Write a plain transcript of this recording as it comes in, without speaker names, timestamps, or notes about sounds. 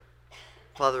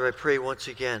Father, I pray once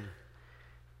again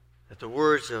that the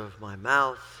words of my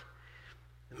mouth,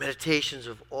 the meditations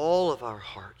of all of our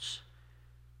hearts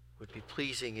would be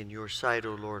pleasing in your sight,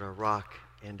 O Lord, our rock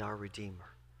and our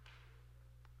Redeemer.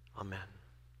 Amen.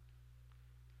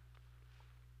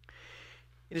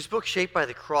 In his book, Shaped by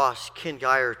the Cross, Ken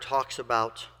Gire talks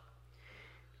about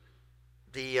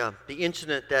the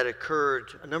incident that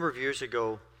occurred a number of years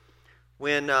ago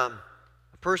when a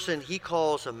person he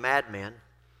calls a madman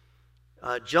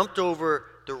jumped over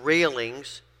the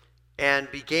railings and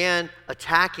began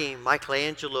attacking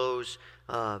Michelangelo's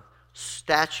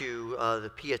statue,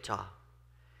 the Pietà.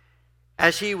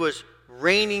 As he was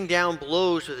raining down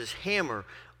blows with his hammer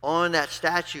on that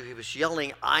statue, he was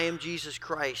yelling, "I am Jesus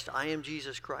Christ, I am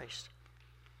Jesus Christ."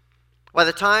 By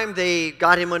the time they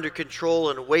got him under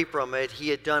control and away from it, he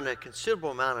had done a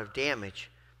considerable amount of damage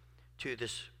to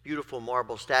this beautiful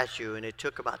marble statue, and it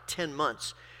took about 10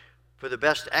 months for the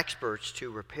best experts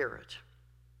to repair it.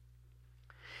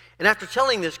 And after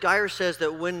telling this, Gire says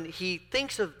that when he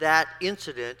thinks of that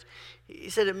incident, he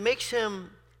said it makes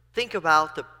him think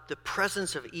about the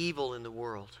presence of evil in the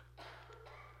world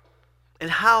and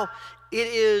how it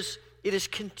is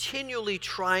continually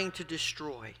trying to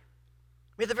destroy.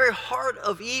 I mean, the very heart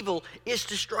of evil is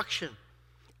destruction.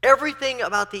 Everything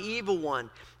about the evil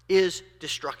one is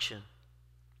destruction.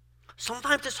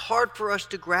 Sometimes it's hard for us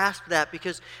to grasp that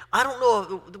because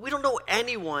we don't know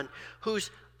anyone whose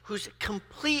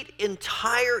complete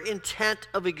entire intent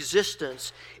of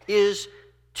existence is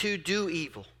to do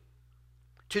evil,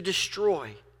 to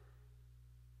destroy,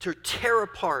 to tear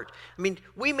apart. I mean,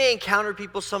 we may encounter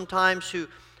people sometimes who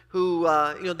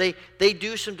they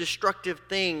do some destructive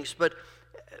things, but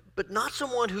not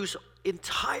someone whose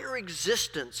entire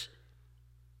existence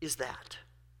is that.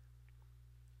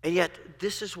 And yet,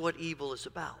 this is what evil is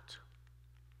about.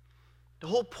 The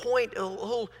whole point, the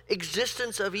whole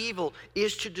existence of evil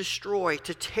is to destroy,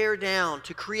 to tear down,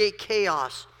 to create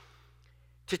chaos,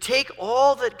 to take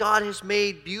all that God has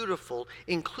made beautiful,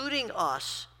 including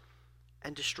us,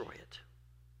 and destroy it.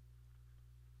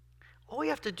 All we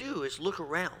have to do is look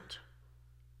around.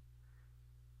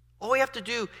 All we have to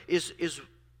do is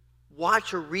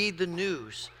watch or read the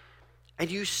news, and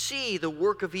you see the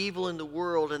work of evil in the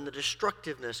world and the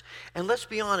destructiveness. And let's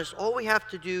be honest, all we have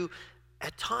to do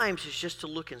at times is just to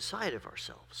look inside of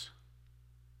ourselves.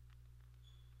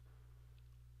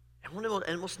 And one of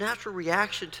the most natural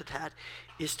reaction to that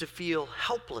is to feel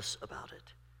helpless about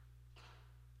it.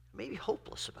 Maybe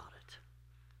hopeless about it.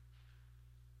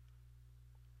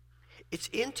 It's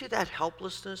into that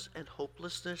helplessness and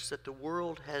hopelessness that the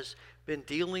world has been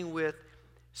dealing with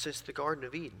since the Garden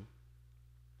of Eden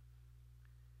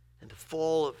and the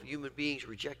fall of human beings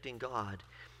rejecting God.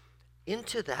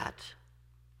 Into that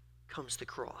comes the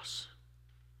cross.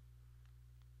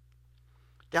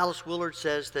 Dallas Willard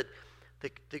says that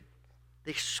the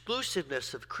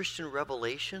exclusiveness of Christian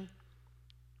revelation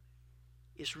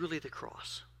is really the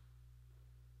cross.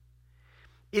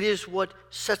 It is what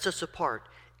sets us apart.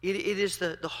 It is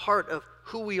the heart of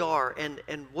who we are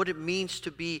and what it means to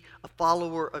be a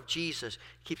follower of Jesus.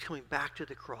 It keeps coming back to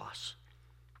the cross.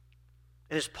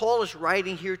 And as Paul is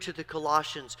writing here to the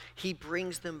Colossians, he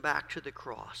brings them back to the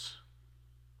cross.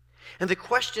 And the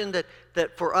question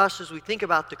that for us as we think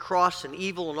about the cross and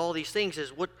evil and all these things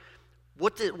is what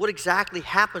exactly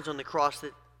happens on the cross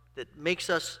that makes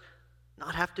us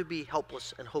not have to be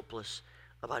helpless and hopeless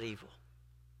about evil?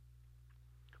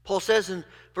 Paul says in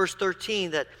verse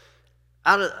 13 that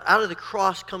out of the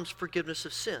cross comes forgiveness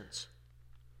of sins.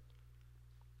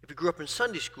 If you grew up in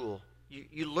Sunday school,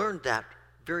 you learned that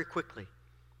very quickly.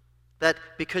 That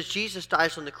because Jesus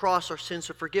dies on the cross, our sins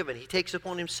are forgiven. He takes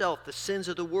upon himself the sins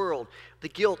of the world, the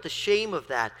guilt, the shame of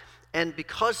that. And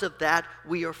because of that,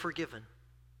 we are forgiven.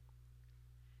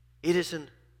 It is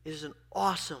an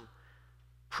awesome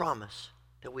promise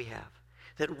that we have.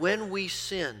 That when we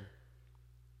sin,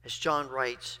 as John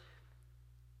writes,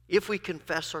 if we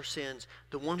confess our sins,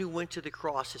 the one who went to the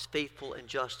cross is faithful and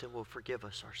just and will forgive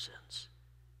us our sins.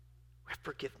 We have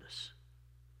forgiveness.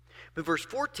 But verse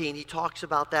 14, he talks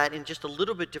about that in just a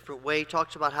little bit different way. He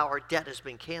talks about how our debt has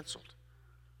been canceled.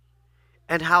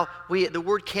 And how the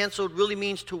word canceled really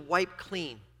means to wipe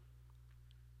clean.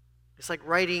 It's like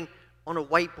writing on a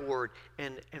whiteboard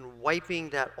and wiping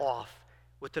that off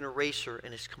with an eraser,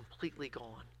 and it's completely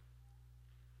gone.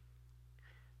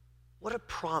 What a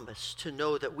promise to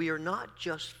know that we are not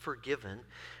just forgiven,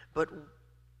 but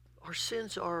our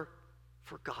sins are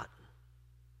forgotten.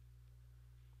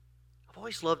 I've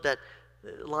always loved that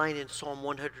line in Psalm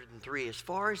 103. As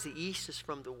far as the east is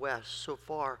from the west, so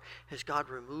far has God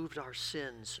removed our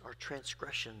sins, our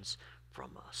transgressions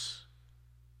from us.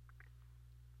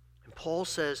 Paul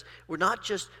says we're not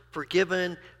just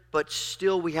forgiven, but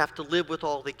still we have to live with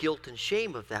all the guilt and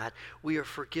shame of that. We are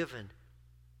forgiven,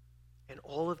 and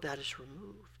all of that is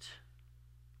removed.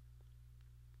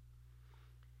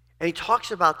 And he talks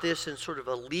about this in sort of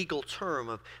a legal term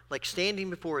of like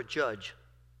standing before a judge.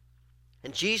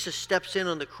 And Jesus steps in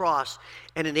on the cross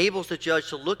and enables the judge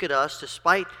to look at us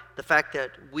despite the fact that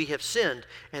we have sinned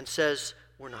and says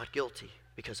we're not guilty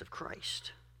because of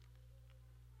Christ.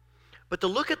 But to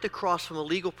look at the cross from a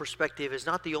legal perspective is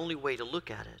not the only way to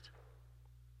look at it.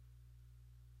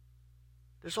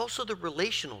 There's also the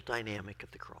relational dynamic of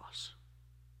the cross.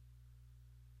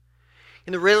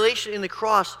 In the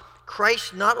cross,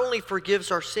 Christ not only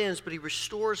forgives our sins, but he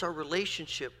restores our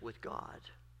relationship with God.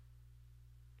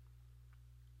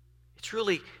 It's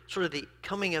really sort of the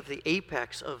coming of the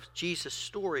apex of Jesus'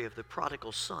 story of the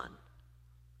prodigal son.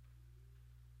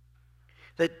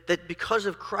 That because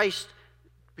of Christ,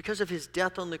 because of his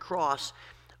death on the cross,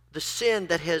 the sin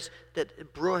that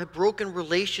had broken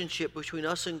relationship between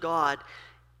us and God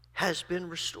has been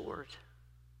restored.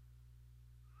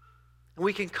 And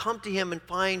we can come to him and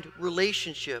find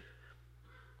relationship.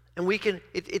 And we can,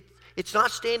 it's not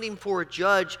standing for a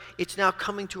judge, it's now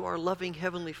coming to our loving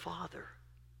Heavenly Father,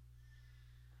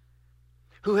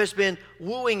 who has been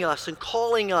wooing us and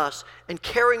calling us and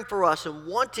caring for us and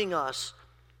wanting us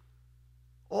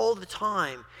all the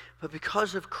time. But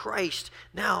because of Christ,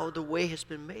 now the way has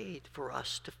been made for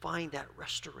us to find that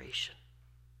restoration.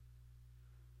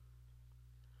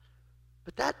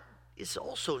 But that is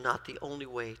also not the only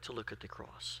way to look at the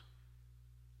cross.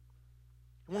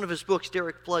 In one of his books,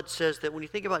 Derek Flood says that when you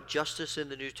think about justice in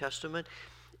the New Testament,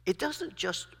 it doesn't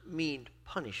just mean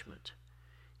punishment.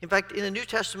 In fact, in the New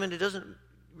Testament,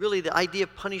 the idea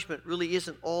of punishment really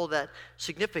isn't all that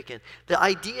significant. The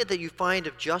idea that you find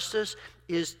of justice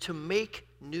is to make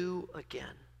new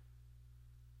again,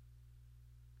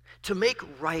 to make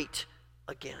right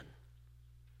again,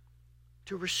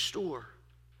 to restore.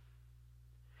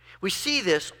 We see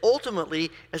this ultimately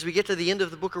as we get to the end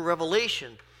of the book of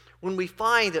Revelation, when we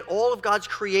find that all of God's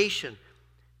creation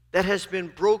that has been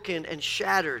broken and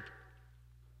shattered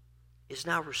is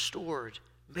now restored,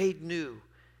 made new.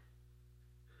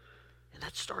 And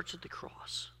that starts at the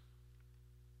cross.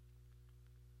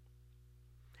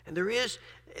 And there is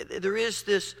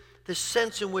this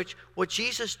sense in which what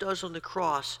Jesus does on the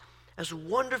cross, as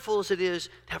wonderful as it is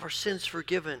to have our sins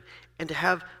forgiven and to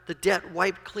have the debt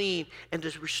wiped clean and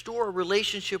to restore a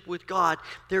relationship with God,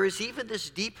 there is even this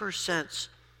deeper sense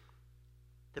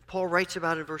that Paul writes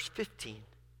about in verse 15,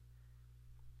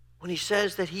 when he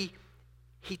says that he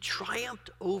triumphed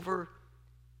over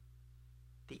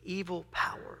the evil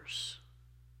powers.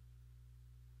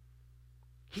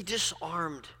 He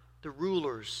disarmed the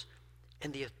rulers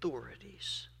and the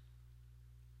authorities.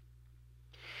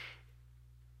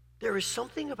 There is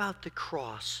something about the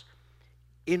cross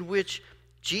in which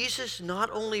Jesus not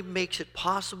only makes it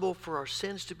possible for our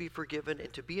sins to be forgiven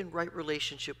and to be in right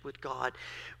relationship with God,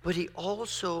 but he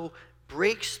also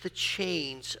breaks the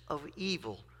chains of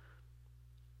evil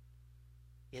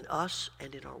in us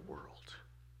and in our world.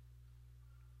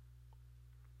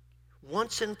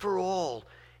 Once and for all,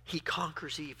 he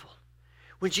conquers evil.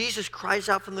 When Jesus cries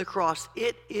out from the cross,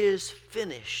 "It is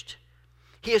finished,"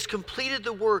 he has completed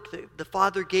the work that the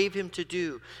Father gave him to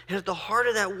do. And at the heart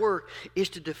of that work is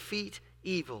to defeat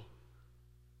evil,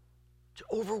 to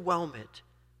overwhelm it,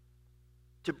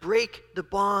 to break the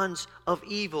bonds of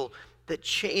evil that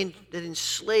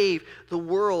enslave the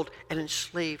world and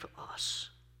enslave us.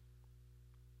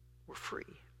 We're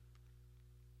free.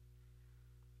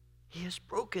 He has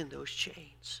broken those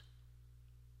chains.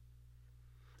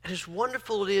 And as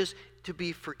wonderful it is to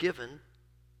be forgiven,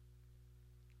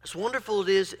 as wonderful it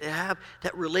is to have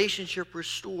that relationship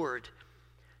restored,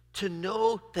 to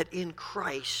know that in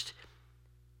Christ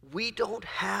we don't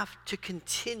have to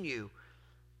continue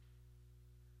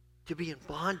to be in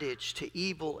bondage to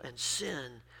evil and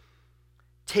sin,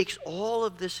 takes all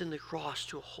of this in the cross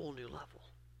to a whole new level.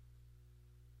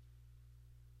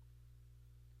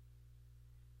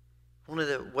 One of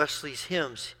the Wesley's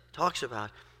hymns talks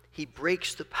about, he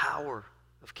breaks the power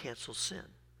of canceled sin.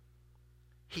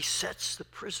 He sets the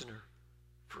prisoner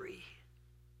free.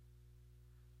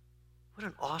 What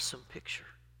an awesome picture.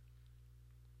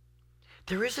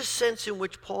 There is a sense in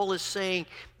which Paul is saying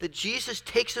that Jesus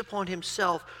takes upon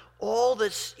himself all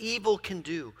that evil can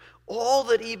do, all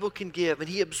that evil can give, and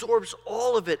he absorbs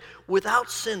all of it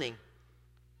without sinning.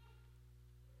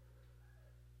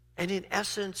 And in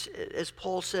essence, as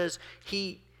Paul says,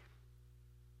 he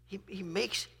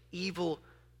makes evil,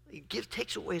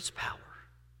 takes away its power.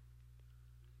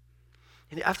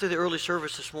 And after the early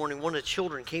service this morning, one of the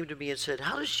children came to me and said,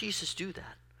 "How does Jesus do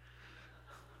that?"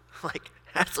 Like,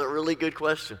 that's a really good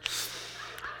question.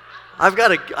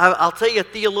 I'll tell you a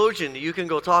theologian you can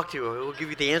go talk to who will give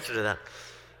you the answer to that.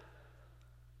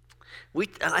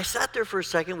 And I sat there for a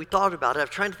second, we thought about it. I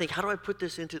was trying to think, how do I put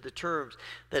this into the terms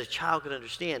that a child can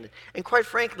understand? And quite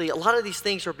frankly, a lot of these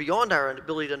things are beyond our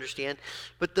ability to understand.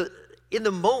 But in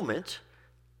the moment,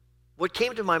 what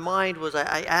came to my mind was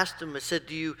I asked him, I said,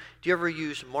 do you ever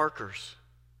use markers?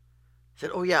 He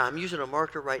said, "Oh yeah, I'm using a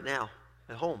marker right now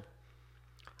at home."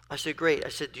 I said, "Great." I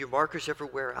said, "Do your markers ever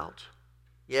wear out?"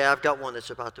 "Yeah, I've got one that's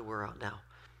about to wear out now."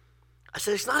 I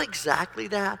said, "It's not exactly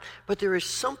that, but there is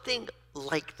something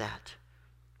like that.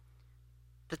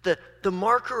 That the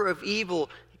marker of evil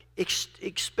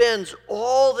expends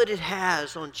all that it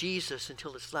has on Jesus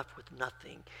until it's left with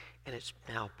nothing, and it's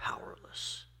now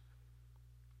powerless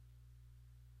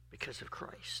because of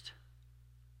Christ."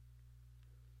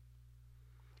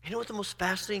 You know what the most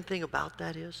fascinating thing about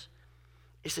that is?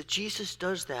 Is that Jesus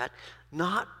does that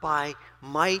not by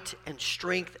might and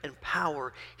strength and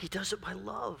power. He does it by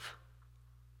love.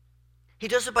 He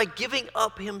does it by giving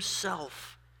up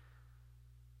himself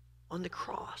on the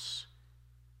cross.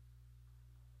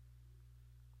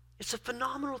 It's a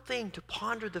phenomenal thing to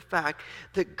ponder the fact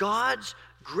that God's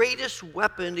greatest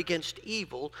weapon against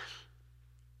evil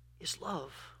is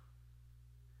love.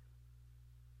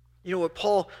 You know what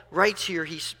Paul writes here,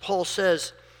 Paul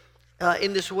says,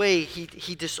 in this way,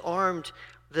 he disarmed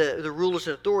the rulers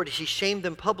and authorities. He shamed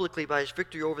them publicly by his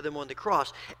victory over them on the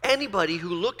cross. Anybody who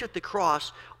looked at the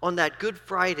cross on that Good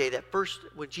Friday, that first,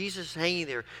 when Jesus was hanging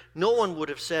there, no one would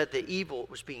have said that evil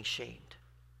was being shamed.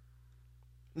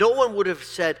 No one would have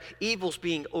said evil's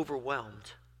being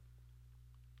overwhelmed.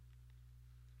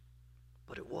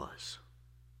 But it was.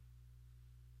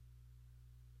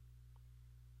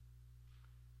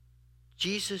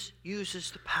 Jesus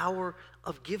uses the power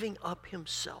of giving up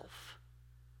himself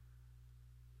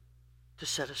to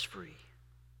set us free.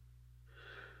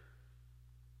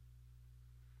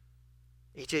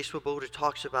 A.J. Swoboda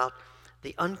talks about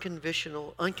the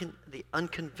unconventional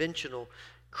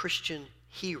Christian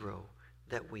hero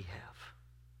that we have.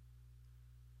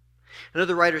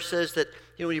 Another writer says that,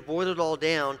 when you boil it all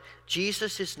down,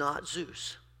 Jesus is not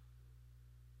Zeus.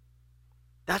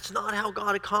 That's not how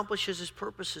God accomplishes his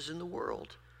purposes in the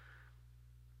world.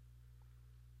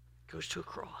 He goes to a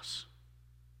cross.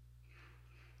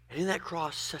 And in that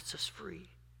cross sets us free.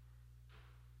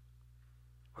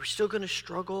 Are we still going to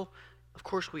struggle? Of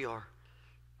course we are.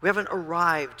 We haven't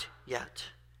arrived yet.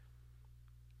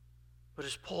 But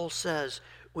as Paul says,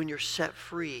 when you're set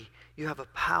free, you have a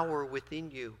power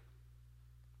within you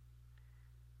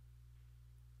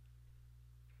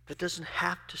that doesn't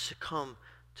have to succumb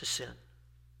to sin.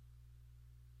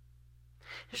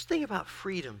 Here's the thing about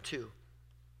freedom, too.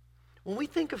 When we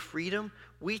think of freedom,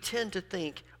 we tend to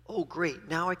think, "Oh, great,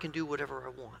 now I can do whatever I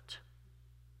want."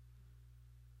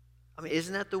 I mean,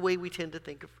 isn't that the way we tend to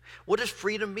think of? What does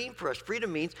freedom mean for us?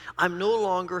 Freedom means I'm no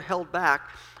longer held back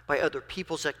by other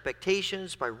people's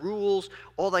expectations, by rules,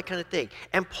 all that kind of thing.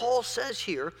 And Paul says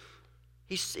here,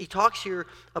 he talks here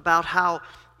about how,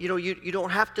 you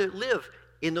don't have to live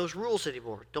in those rules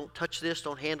anymore. Don't touch this,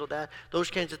 don't handle that, those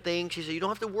kinds of things. He said, you don't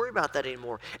have to worry about that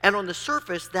anymore. And on the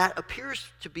surface, that appears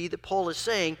to be that Paul is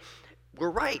saying, we're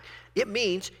right. It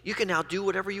means you can now do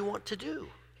whatever you want to do.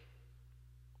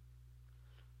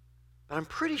 But I'm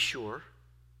pretty sure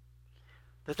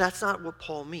that that's not what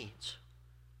Paul means.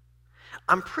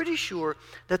 I'm pretty sure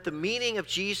that the meaning of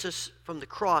Jesus from the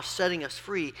cross setting us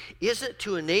free isn't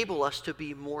to enable us to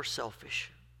be more selfish,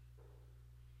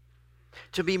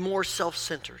 to be more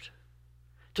self-centered,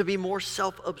 to be more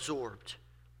self-absorbed.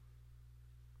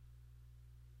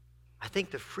 I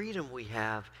think the freedom we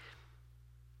have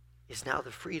is now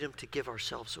the freedom to give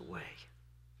ourselves away.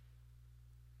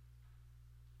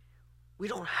 We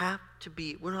don't have to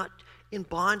be, we're not in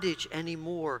bondage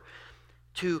anymore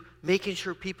to making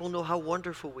sure people know how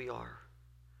wonderful we are.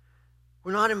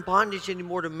 We're not in bondage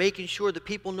anymore to making sure that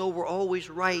people know we're always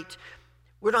right.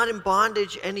 We're not in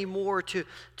bondage anymore to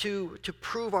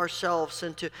prove ourselves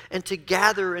and to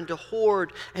gather and to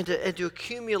hoard and to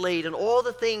accumulate and all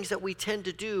the things that we tend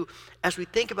to do as we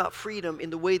think about freedom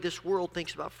in the way this world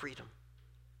thinks about freedom.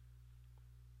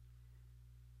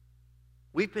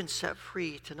 We've been set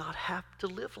free to not have to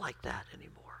live like that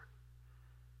anymore.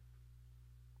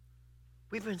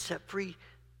 We've been set free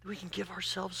that we can give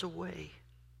ourselves away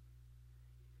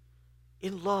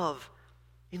in love,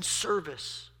 in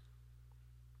service.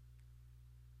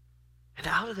 And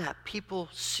out of that, people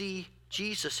see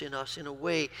Jesus in us in a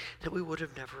way that we would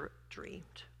have never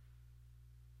dreamed.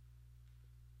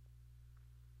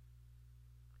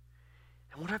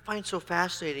 And what I find so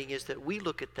fascinating is that we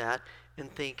look at that and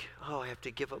think, oh, I have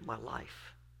to give up my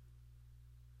life.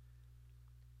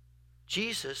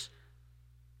 Jesus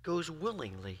goes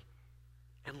willingly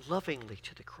and lovingly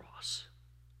to the cross.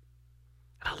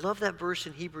 And I love that verse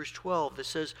in Hebrews 12 that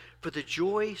says, for the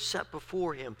joy set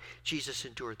before him, Jesus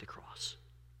endured the cross.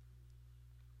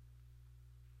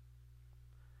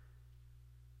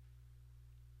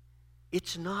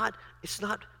 It's not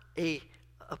a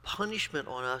punishment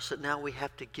on us that now we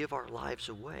have to give our lives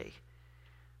away.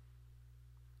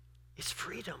 It's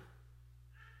freedom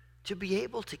to be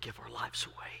able to give our lives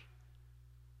away.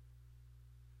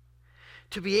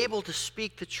 To be able to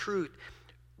speak the truth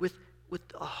with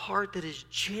a heart that is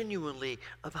genuinely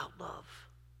about love.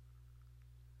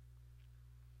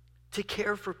 To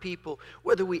care for people,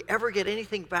 whether we ever get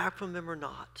anything back from them or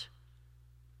not.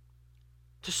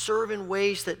 To serve in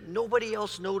ways that nobody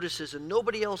else notices and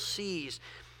nobody else sees.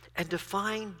 And to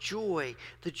find joy,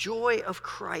 the joy of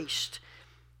Christ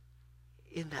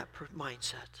in that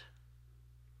mindset.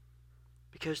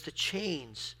 Because the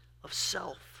chains of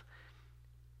self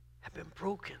have been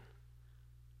broken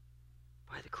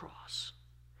by the cross.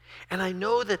 And I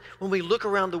know that when we look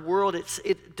around the world,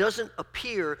 it doesn't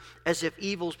appear as if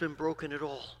evil's been broken at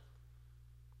all.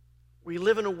 We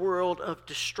live in a world of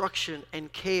destruction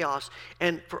and chaos,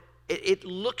 and it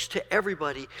looks to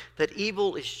everybody that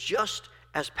evil is just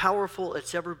as powerful as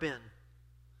it's ever been.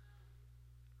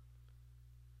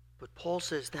 But Paul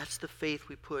says that's the faith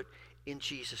we put in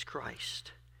Jesus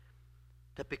Christ.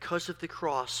 That because of the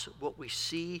cross, what we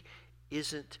see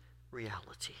isn't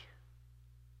reality.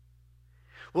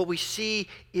 What we see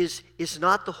is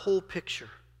not the whole picture.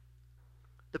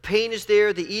 The pain is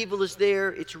there, the evil is there,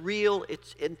 it's real,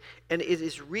 and it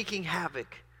is wreaking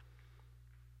havoc.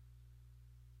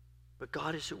 But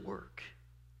God is at work.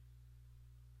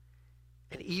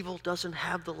 And evil doesn't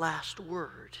have the last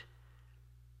word.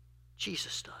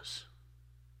 Jesus does.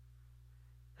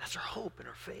 That's our hope and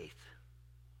our faith.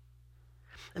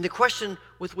 And the question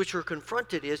with which we're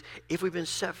confronted is, if we've been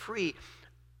set free,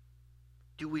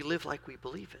 do we live like we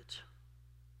believe it?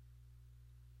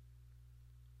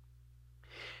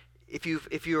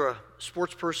 If you're a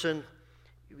sports person,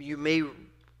 you may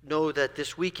know that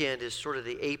this weekend is sort of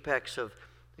the apex of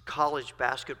the college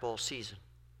basketball season.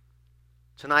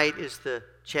 Tonight is the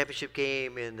championship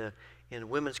game in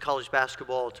women's college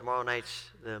basketball. Tomorrow night's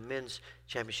the men's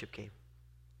championship game.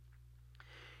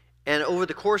 And over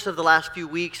the course of the last few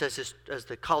weeks, as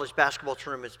the college basketball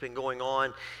tournament's been going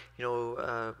on,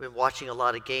 been watching a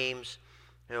lot of games.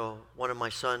 One of my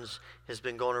sons has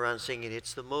been going around singing,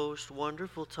 "It's the most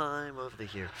wonderful time of the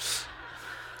year."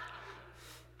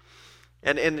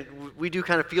 And we do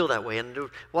kind of feel that way. And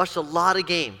watched a lot of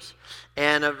games.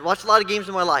 And I've watched a lot of games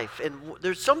in my life. And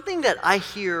there's something that I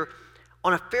hear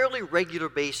on a fairly regular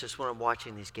basis when I'm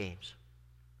watching these games.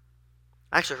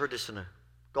 I actually heard this in a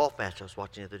golf match I was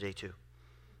watching the other day too.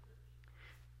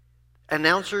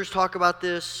 Announcers talk about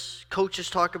this. Coaches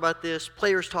talk about this.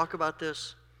 Players talk about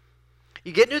this.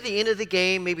 You get near the end of the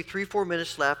game, maybe 3-4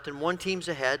 minutes left, and one team's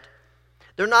ahead.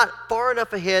 They're not far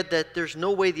enough ahead that there's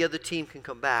no way the other team can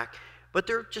come back, but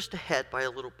they're just ahead by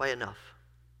enough.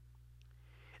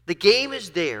 The game is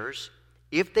theirs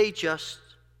if they just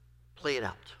play it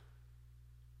out.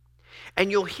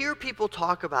 And you'll hear people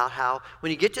talk about how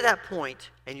when you get to that point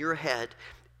and you're ahead,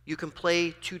 you can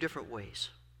play two different ways.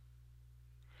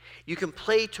 You can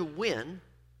play to win,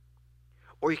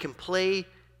 or you can play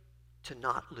to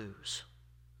not lose.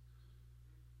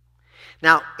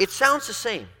 Now, it sounds the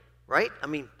same, right? I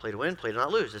mean, play to win, play to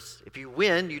not lose. If you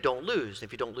win, you don't lose.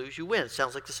 If you don't lose, you win. It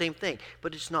sounds like the same thing,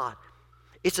 but it's not.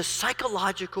 It's a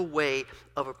psychological way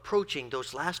of approaching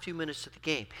those last few minutes of the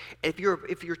game. If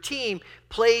your team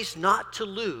plays not to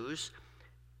lose,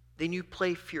 then you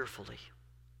play fearfully.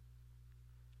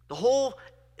 The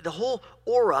whole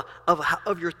aura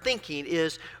of your thinking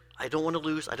is, I don't want to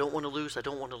lose, I don't want to lose, I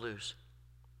don't want to lose.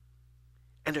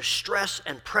 And there's stress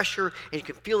and pressure, and you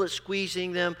can feel it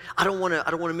squeezing them. I don't want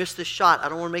to miss this shot. I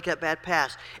don't want to make that bad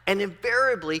pass. And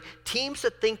invariably, teams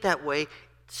that think that way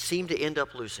seem to end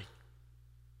up losing.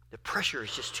 The pressure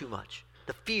is just too much.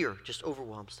 The fear just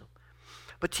overwhelms them.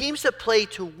 But teams that play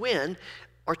to win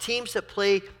are teams that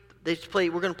play, we're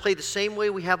going to play the same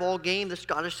way we have all game that's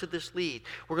got us to this lead.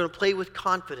 We're going to play with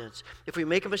confidence. If we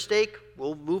make a mistake,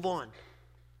 we'll move on.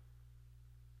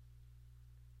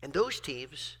 And those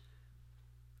teams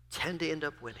tend to end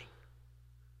up winning.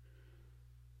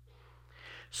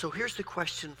 So here's the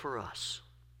question for us.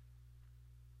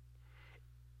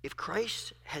 If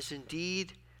Christ has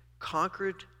indeed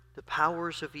conquered the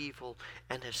powers of evil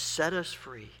and has set us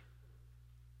free,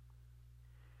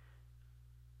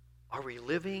 are Are we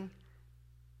living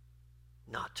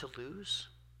not to lose?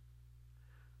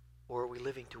 Or are we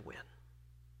living to win?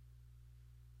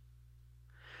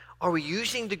 Are we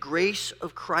using the grace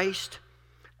of Christ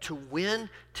to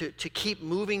win, to keep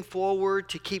moving forward,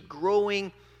 to keep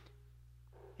growing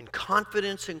in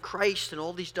confidence in Christ and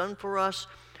all He's done for us?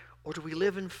 Or do we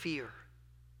live in fear?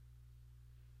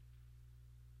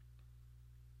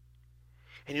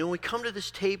 And when we come to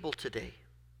this table today,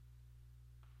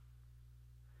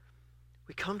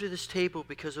 we come to this table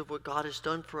because of what God has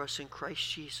done for us in Christ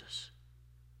Jesus.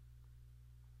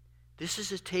 This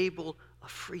is a table of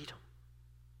freedom.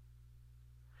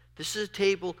 This is a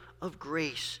table of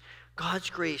grace, God's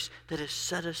grace that has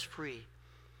set us free.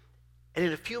 And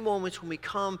in a few moments when we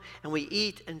come and we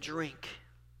eat and drink,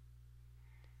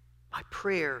 my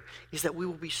prayer is that we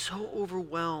will be so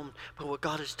overwhelmed by what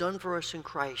God has done for us in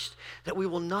Christ that we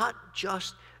will not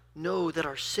just know that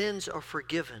our sins are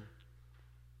forgiven,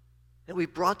 that we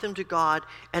brought them to God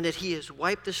and that He has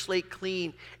wiped the slate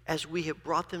clean as we have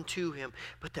brought them to Him,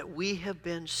 but that we have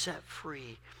been set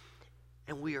free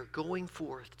and we are going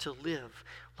forth to live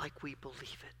like we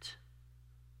believe it.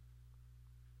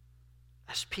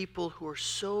 As people who are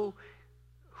so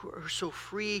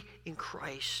free in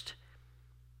Christ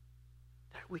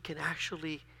that we can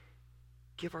actually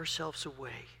give ourselves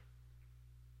away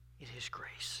in His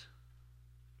grace.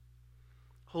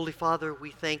 Holy Father,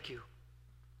 we thank You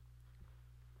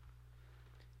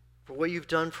for what You've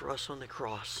done for us on the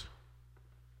cross.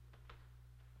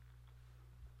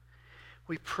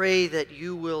 We pray that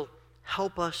You will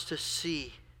help us to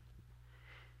see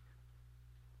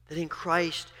that in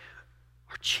Christ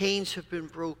our chains have been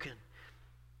broken,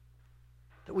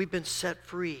 that we've been set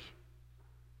free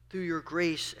through Your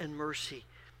grace and mercy.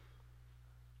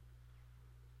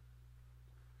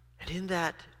 And in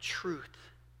that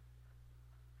truth,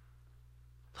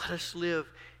 let us live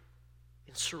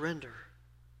in surrender.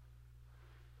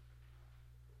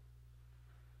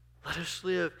 Let us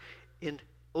live in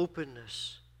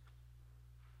openness,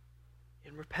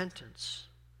 in repentance,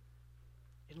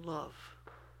 in love.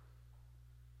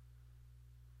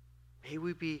 May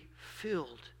we be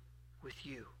filled with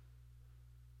You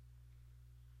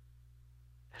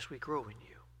as we grow in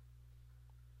You.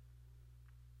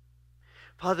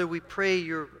 Father, we pray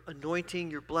Your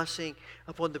anointing, Your blessing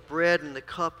upon the bread and the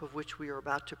cup of which we are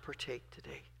about to partake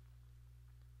today.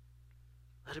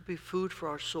 Let it be food for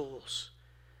our souls.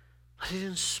 Let it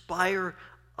inspire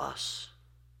us.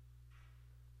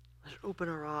 Let it open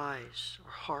our eyes,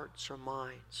 our hearts, our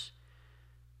minds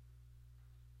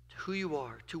to who You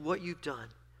are, to what You've done,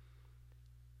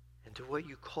 and to what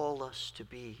You call us to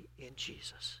be in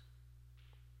Jesus.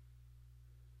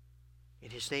 In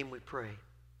His name we pray.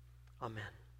 Amen.